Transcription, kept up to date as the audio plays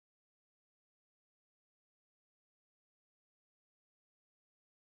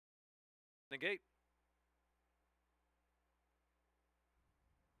The gate.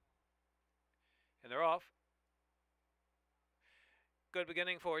 And they're off. Good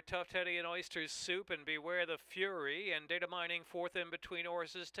beginning for Tough Teddy and Oyster Soup, and Beware the Fury. And Data Mining fourth in between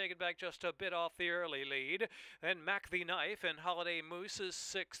horses, taken back just a bit off the early lead. Then Mac the Knife and Holiday Moose is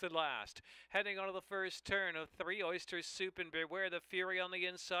sixth and last. Heading onto the first turn of three, Oyster Soup and Beware the Fury on the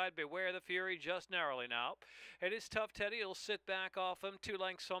inside. Beware the Fury just narrowly now. It is Tough Teddy. He'll sit back off him, 2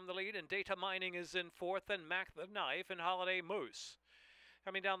 lengths from the lead. And Data Mining is in fourth, and Mac the Knife and Holiday Moose.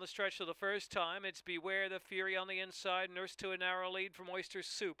 Coming down the stretch for the first time, it's Beware the Fury on the inside, Nurse to a narrow lead from Oyster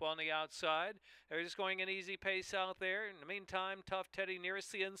Soup on the outside. They're just going an easy pace out there. In the meantime, Tough Teddy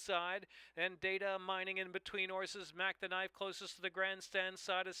nearest the inside, and Data Mining in between horses. Mac the Knife closest to the grandstand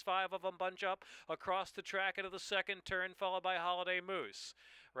side as 5 of them bunch up across the track into the second turn, followed by Holiday Moose.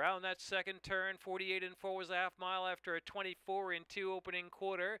 Round that second turn, 48 and 4 was a half mile after a 24 and 2 opening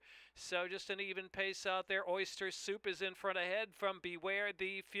quarter. So just an even pace out there. Oyster Soup is in front ahead from Beware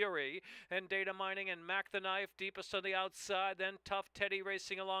the Fury, and Data Mining and Mac the Knife deepest on the outside. Then Tough Teddy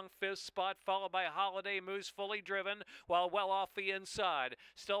racing along fifth spot, followed by Holiday Moose fully driven while well off the inside.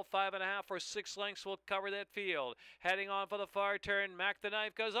 Still 5.5 or 6 lengths will cover that field. Heading on for the far turn, Mac the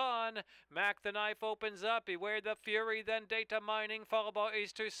Knife goes on. Mac the Knife opens up. Beware the Fury, then Data Mining, followed by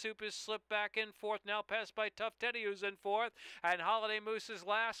Oyster Soup is slipped back in fourth, now passed by Tough Teddy who's in fourth, and Holiday Moose is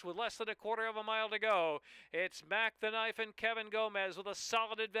last with less than a quarter of a mile to go. It's Mac the Knife and Kevin Gomez with a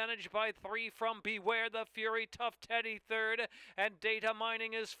solid advantage by 3 from Beware the Fury. Tough Teddy third, and Data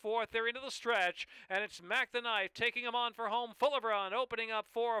Mining is fourth. They're into the stretch, and it's Mac the Knife taking them on for home full of run, opening up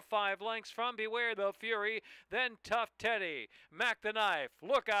 4 or 5 lengths from Beware the Fury, then Tough Teddy. Mac the Knife,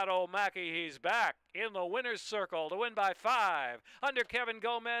 look out old Mackie, he's back in the winner's circle to win by 5 under Kevin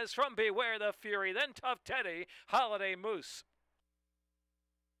Gomez from Beware the Fury, then Tough Teddy, Holiday Moose.